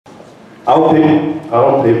Our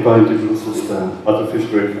paper introduces the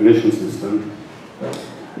artificial recognition system,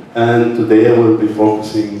 and today I will be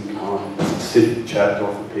focusing on a specific chapter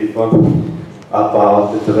of the paper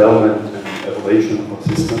about the development and evaluation of our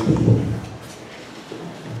system.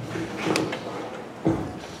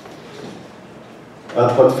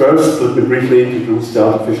 But first, let me briefly introduce the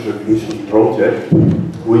artificial recognition project,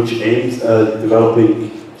 which aims at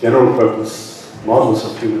developing general-purpose models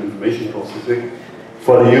of human information processing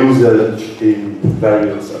for the usage in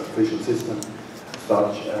various artificial systems,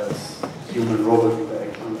 such as human-robot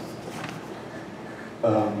interactions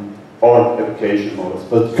or application models.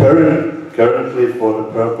 But currently, for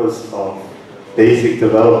the purpose of basic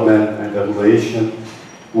development and evaluation,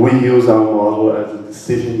 we use our model as a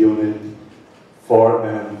decision unit for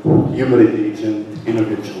an humility agent in a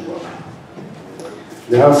virtual world.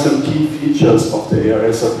 There are some key features of the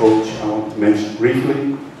ARS approach I want to mention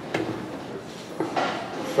briefly.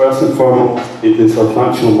 First and foremost, it is a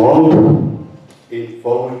functional model in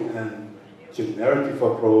following a generative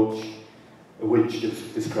approach which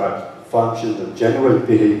describes functions that generate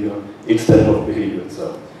behavior instead of behavior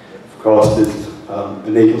itself. Of course, this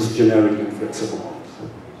enables generic and flexible models.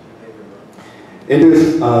 It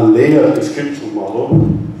is a layered description model.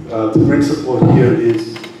 The principle here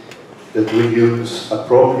is that we use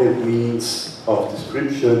appropriate means of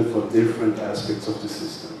description for different aspects of the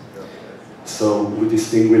system. So we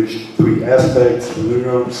distinguish three aspects: the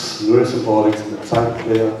neurons, neurosymbolics, and the psychic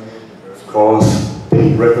layer. Of course,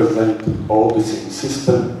 they represent all the same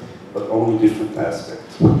system, but only different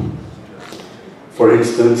aspects. For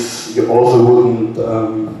instance, you also wouldn't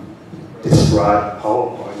describe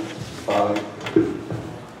PowerPoint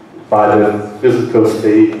by the physical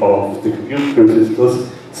state of the computer principles,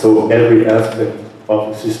 so every aspect of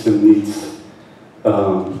the system needs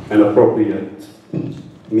an appropriate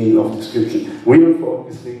mean of description. We are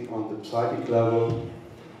focusing on the psychic level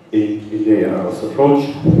in the ARS approach.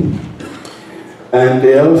 And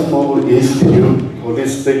the ARS model is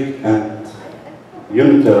holistic and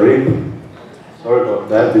unitary. Sorry about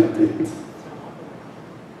that.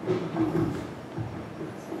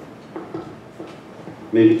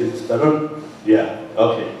 Maybe this is better? Yeah,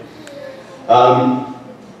 okay.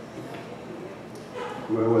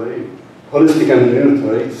 Where were they? Holistic and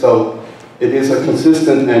unitary. So it is a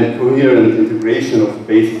consistent and coherent integration of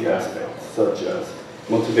basic aspects, such as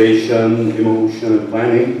motivation, emotion, and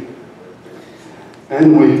planning.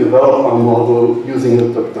 And we develop our model using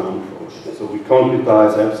a top-down approach. So we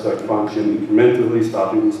concretize abstract function incrementally,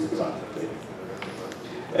 starting with the psychic layer.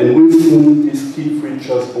 And we've seen these key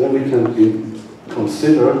features only can be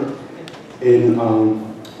considered in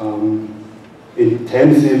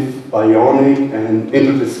intensive, bionic, and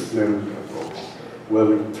interdisciplinary approach, where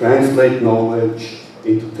we translate knowledge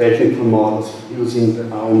into technical models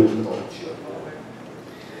using our methodology.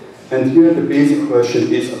 And here the basic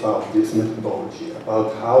question is about this methodology,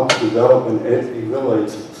 about how to develop and evaluate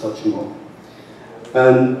such a model.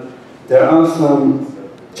 And there are some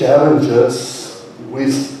challenges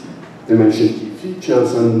with the mentioned key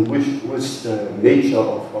features and with the nature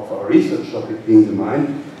of our research topic being the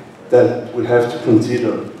mind that we have to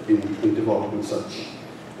consider in developing such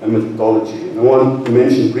a methodology. And I want to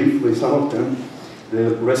mention briefly some of them.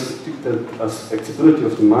 The restricted accessibility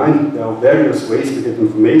of the mind. There are various ways to get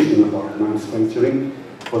information about the mind's functioning,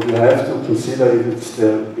 but we have to consider if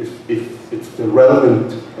it's the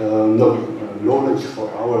relevant knowledge for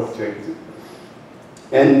our objective,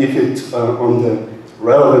 and if it's on the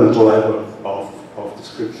relevant level of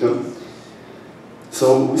description.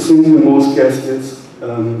 So we think in most cases,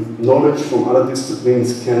 knowledge from other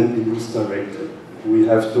disciplines can be used directly. We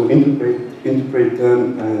have to integrate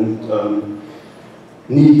them and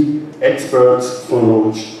need experts for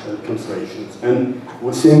knowledge translations. And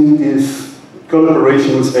we think this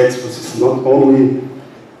collaboration with experts is not only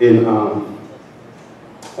in a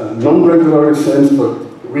non-regular sense, but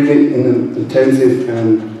really in an intensive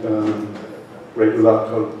and regular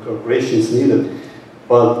cooperation is needed.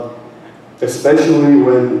 But especially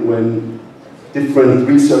when different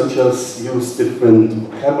researchers use different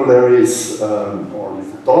vocabularies or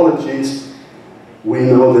methodologies, we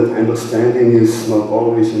know that understanding is not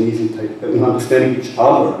always an easy task. Understanding each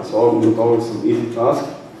other is not always an easy task.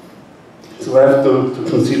 So we have to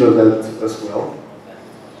consider that as well.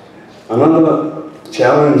 Another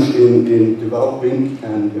challenge in developing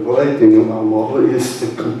and evaluating our model is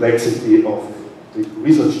the complexity of the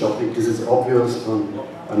research topic. This is obvious on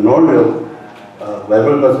a normal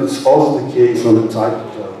level, but it's also the case on the psychic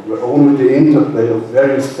level, where only the interplay of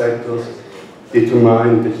various factors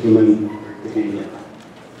determine the human behavior.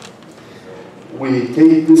 we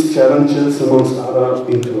take these challenges, amongst other,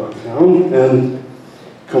 into account and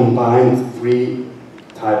combine three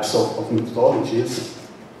types of methodologies,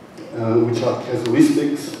 which are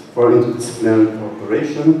characteristics for interdisciplinary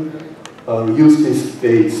cooperation, use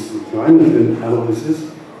case-based requirement and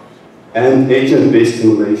analysis, and agent-based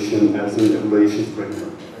simulation as an evaluation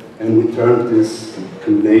framework. And we term this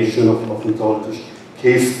combination of methodologies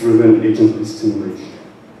case-driven agent-based simulation.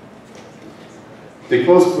 The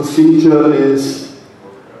course procedure is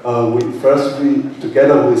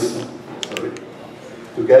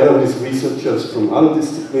together with researchers from other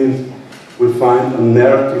disciplines, we find a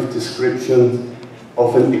narrative description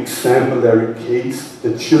of an exemplary case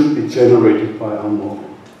that should be generated by our model.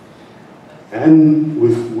 And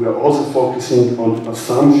we are also focusing on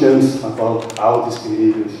assumptions about how this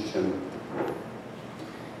behavior is generated.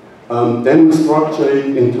 Then we structure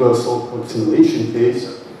it into a so-called simulation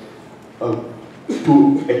case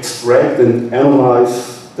to extract and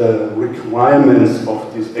analyze the requirements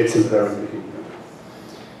of this exemplary behavior.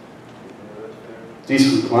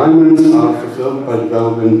 These requirements are fulfilled by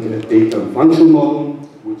developing a data and function model,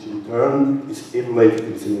 which in turn is evaluated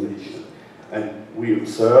in simulation. And we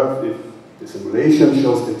observe if the simulation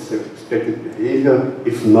shows the expected behavior.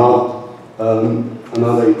 If not,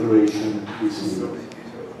 another iteration is simulated.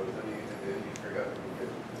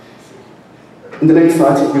 In the next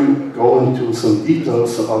slides, I will go into some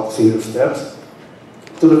details about single steps.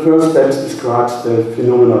 So the first step describes the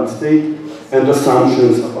phenomenal state and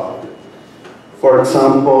assumptions about it. For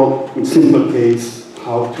example, in simple case,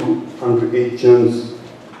 how two hungry agents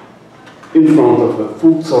in front of a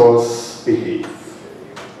food source behave.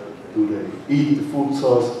 Do they eat the food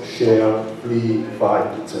source, share, flee, fight,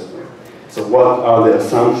 etc.? So what are the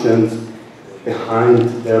assumptions behind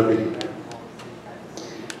their behavior?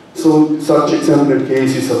 So such exemplary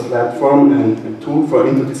case is a platform and a tool for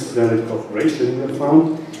interdisciplinary cooperation, we have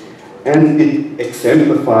found, and it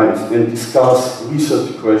exemplifies and discusses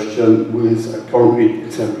research question with a concrete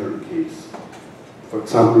exemplary case. For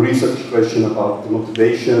example, research question about the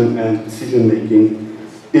motivation and decision making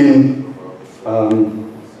in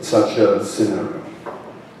such a scenario.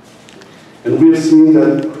 And we have seen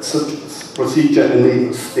that such procedure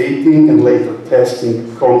enables stating and later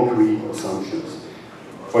testing concrete assumptions.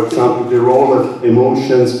 For example, the role of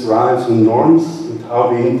emotions, drives, and norms, and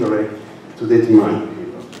how they interact to determine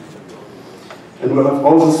behavior. And we have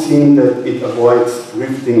also seen that it avoids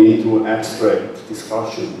drifting into abstract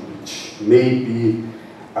discussion, which may be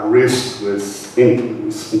a risk with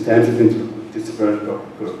intensive interdisciplinary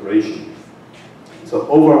cooperation. So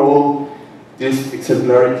overall, this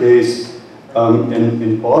exemplary case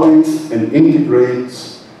embodies and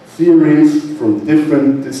integrates theories from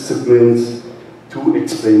different disciplines to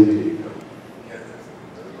explain behavior.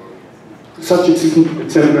 Such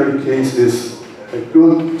exemplary case is a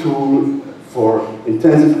good tool for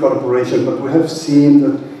intensive cooperation, but we have seen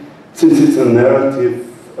that since it's a narrative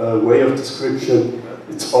way of description,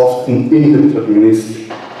 it's often indeterministic,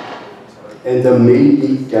 and there may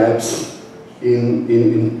be gaps in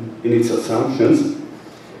its assumptions,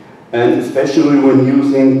 and especially when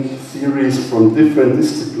using theories from different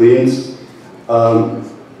disciplines,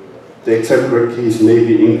 the exemplary case may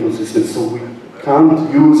be inconsistent, so we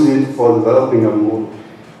can't use it for developing a model.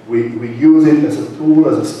 We use it as a tool,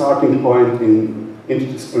 as a starting point in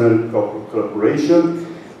interdisciplinary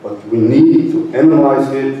cooperation, but we need to analyze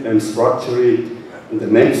it and structure it in the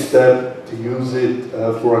next step to use it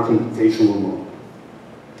for a computational model.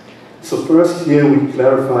 So first here we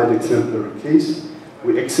clarify the exemplary case,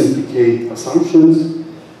 we exemplificate assumptions,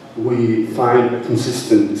 we find a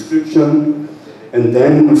consistent description, and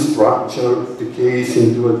then we structure the case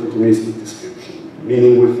into a deterministic description,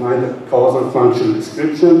 meaning we find a causal functional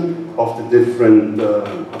description of the different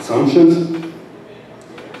assumptions,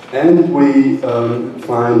 and we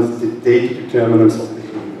find the data determinants of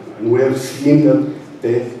behavior. And we have seen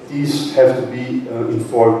that these have to be in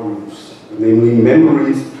four groups, namely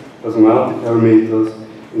memories, personality parameters,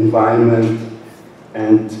 environment,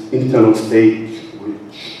 and internal state,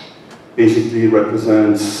 which basically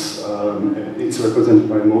represents it's represented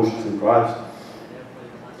by emotions and drives.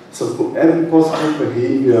 So for every possible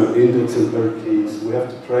behavior in the exemplary case, we have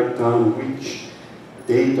to track down which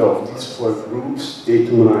data of these four groups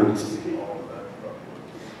determine this behavior.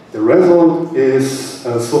 The result is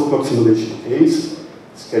a so-called simulation case,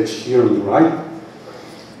 sketched here on the right.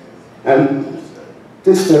 And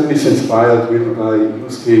this step is inspired really by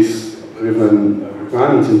use case-driven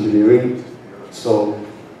requirements engineering. So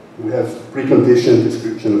we have precondition,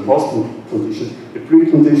 description, and post-condition. The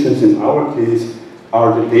preconditions in our case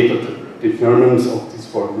are the data determinants of these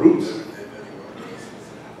four groups.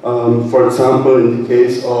 For example, in the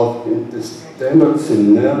case of the standard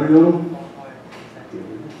scenario,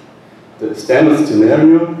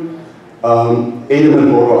 Adam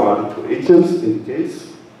and Laura are the two agents in the case,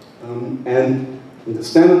 and in the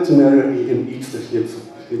standard scenario, Adam eats the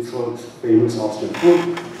schnitzel, famous Austrian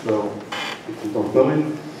food, so if you don't know it.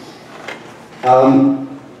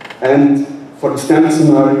 And for the standard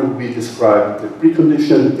scenario, we describe the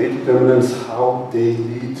precondition, the determinants, how they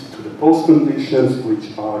lead to the postconditions,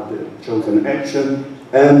 which are the chosen action,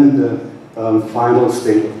 and the final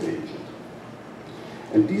state of the agent.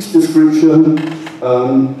 And this description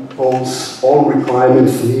holds all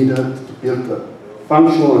requirements needed to build a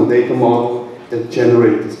functional and data model that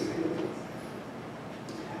generate this behavior.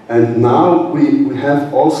 And now we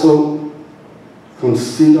have also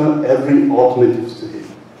consider every alternative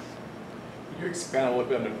behavior. Can you expand a little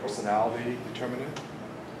bit on the personality determinant?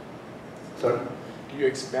 Sorry? Can you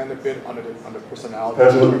expand a bit on the personality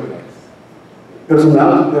determinant?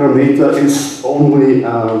 Personality parameter is only,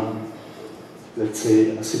 let's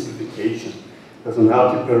say, a simplification.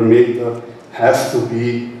 Personality parameter has to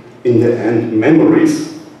be, in the end,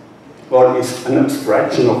 memories, or is an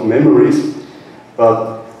abstraction of memories,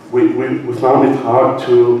 but we found it hard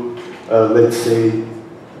to, let's say,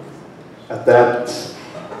 adapt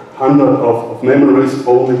hundreds of memories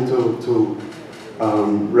only to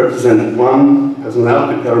represent one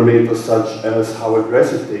personality parameter, such as how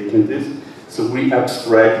aggressive the agent is. So we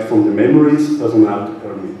abstract from the memories personality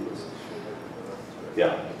parameters.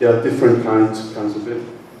 Yeah, there are different kinds of it.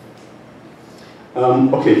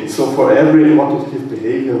 Okay, so for every alternative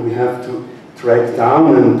behavior, we have to track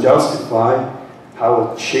down and justify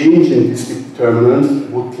how a change in this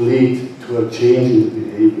determinant would lead to a change in the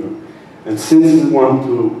behavior. And since we want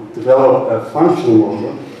to develop a functional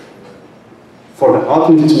model, for the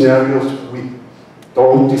alternative scenarios, we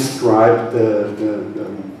don't describe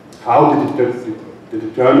how the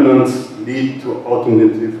determinants lead to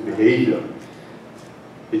alternative behavior.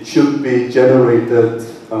 It should be generated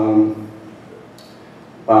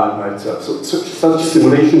by itself. So such a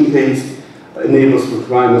simulation case enables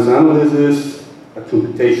requirements analysis, the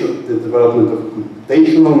development of a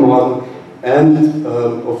computational model, and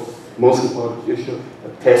of most important issue, a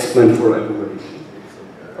test plan for evaluation.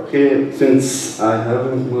 Okay, since I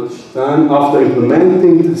haven't much time, after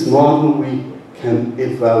implementing this model, we can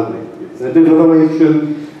evaluate it. And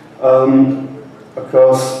evaluation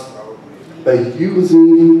occurs by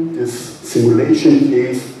using this simulation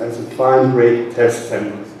case as a fine-grained test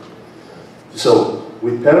template. So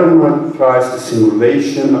we parameterize the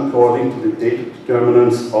simulation according to the data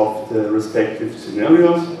determinants of the respective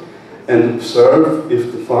scenarios and observe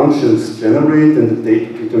if the functions generate and the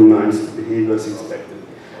data determines the behavior as expected.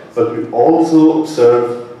 But we also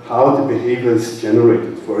observe how the behavior is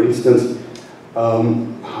generated. For instance,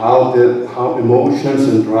 how emotions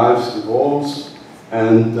and drives evolves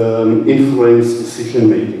and influence decision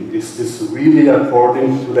making. Is this really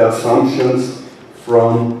according to the assumptions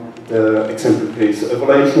from the example case?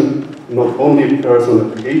 Evaluation not only occurs on a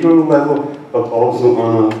behavioral level, but also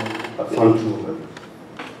on a functional level.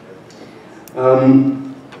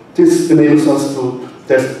 This enables us to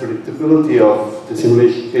test the predictability of the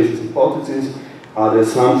simulation case's hypothesis. Are the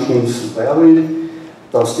assumptions valid?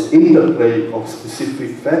 Does the interplay of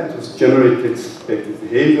specific factors generate expected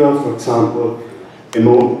behavior? For example,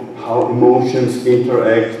 how emotions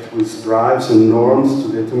interact with drives and norms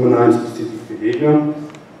to determine specific behavior?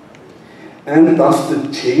 And does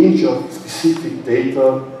the change of specific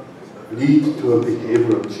data lead to a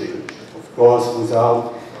behavioral change? Of course,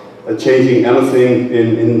 without changing anything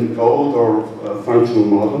in the code or functional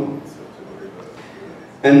model.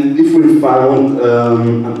 And if we found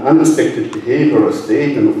an unexpected behavior or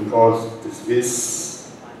state, and of course this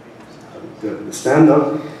is the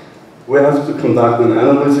standard, we have to conduct an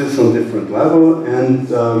analysis on different levels, and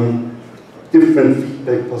different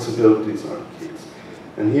feedback possibilities are the case.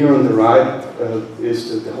 And here on the right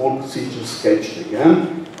is the whole procedure sketched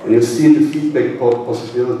again, and you see the feedback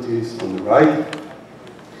possibilities on the right.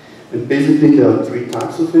 And basically there are three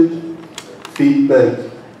types of it. Feedback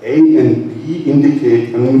A and B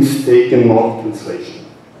indicate a mistaken model translation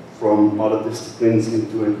from other disciplines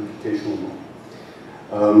into a computational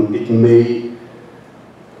model. It may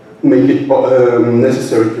make it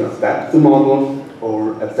necessary to adapt the model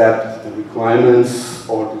or adapt the requirements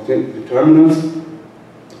or the determinants.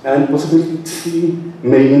 And possibility C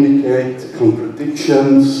may indicate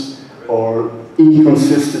contradictions or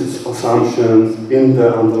inconsistent assumptions in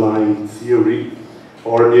the underlying theory,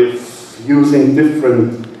 or if using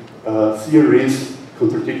different theories,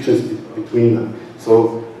 contradictions between them.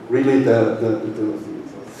 So really the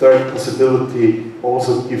third possibility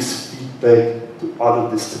also gives feedback to other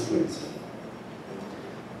disciplines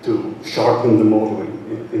to sharpen the modeling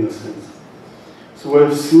in a sense. So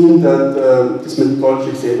we've seen that this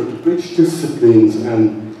methodology is able to bridge disciplines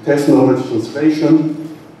and test knowledge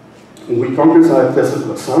translation. And we concretize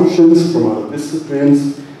testable assumptions from other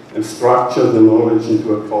disciplines and structure the knowledge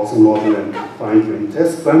into a causal model and fine-grained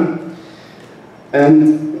test plan.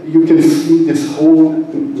 And you can see this whole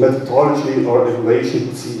methodology or evaluation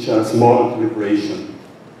procedure as model calibration.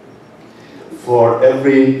 For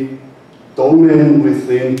every domain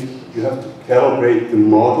within, you have to calibrate the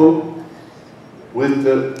model with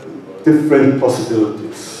the different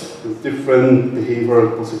possibilities, with different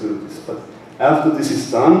behavioral possibilities. But after this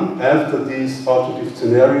is done, after this alternative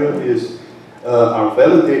scenario are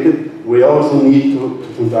validated, we also need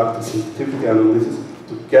to conduct a sensitivity analysis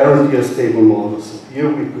to guarantee a stable model. So here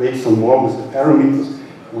we play some more with the parameters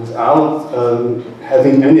without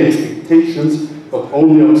having any expectations, but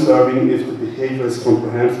only observing if the behavior is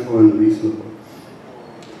comprehensible and reasonable.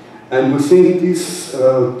 And we think these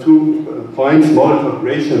 2 points, model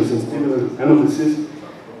calibration and sensitivity analysis,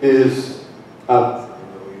 is a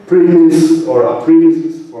premise or a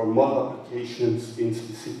premises for model applications in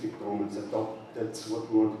specific domains. That's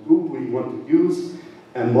what we want to do. We want to use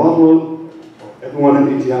a model, everyone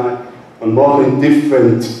in AGI, a model in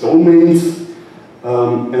different domains,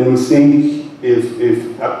 and we think if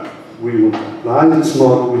we will apply this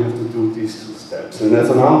model, we have to do these 2 steps. And as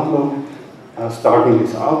an outlook, starting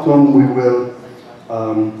this autumn, we will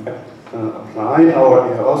apply our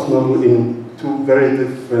ARS model in 2 very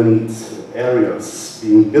different areas,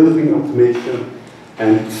 being building automation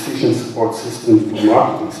and decision support systems for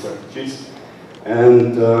marketing strategies.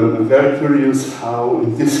 And I'm very curious how,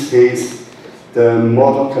 in this case, the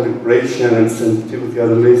model calibration and sensitivity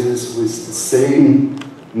analysis with the same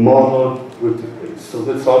model will take place. So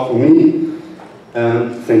that's all for me,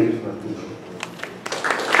 and thank you very much.